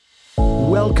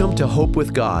Welcome to Hope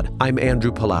with God. I'm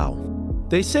Andrew Palau.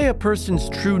 They say a person's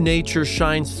true nature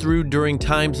shines through during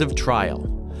times of trial.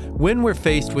 When we're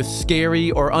faced with scary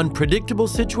or unpredictable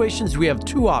situations, we have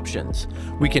two options.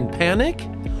 We can panic,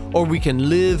 or we can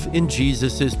live in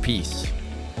Jesus' peace.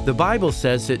 The Bible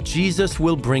says that Jesus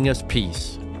will bring us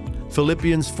peace.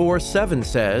 Philippians 4:7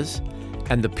 says,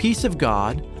 "And the peace of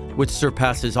God, which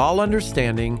surpasses all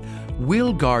understanding,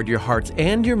 will guard your hearts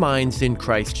and your minds in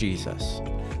Christ Jesus."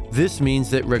 This means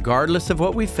that regardless of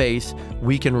what we face,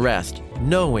 we can rest,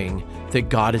 knowing that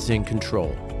God is in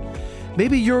control.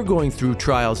 Maybe you're going through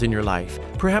trials in your life.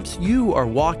 Perhaps you are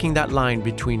walking that line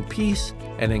between peace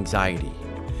and anxiety.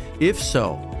 If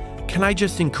so, can I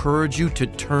just encourage you to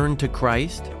turn to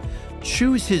Christ?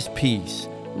 Choose His peace,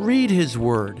 read His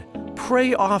Word,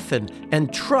 pray often,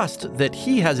 and trust that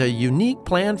He has a unique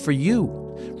plan for you.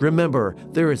 Remember,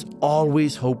 there is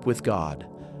always hope with God.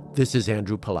 This is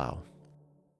Andrew Palau.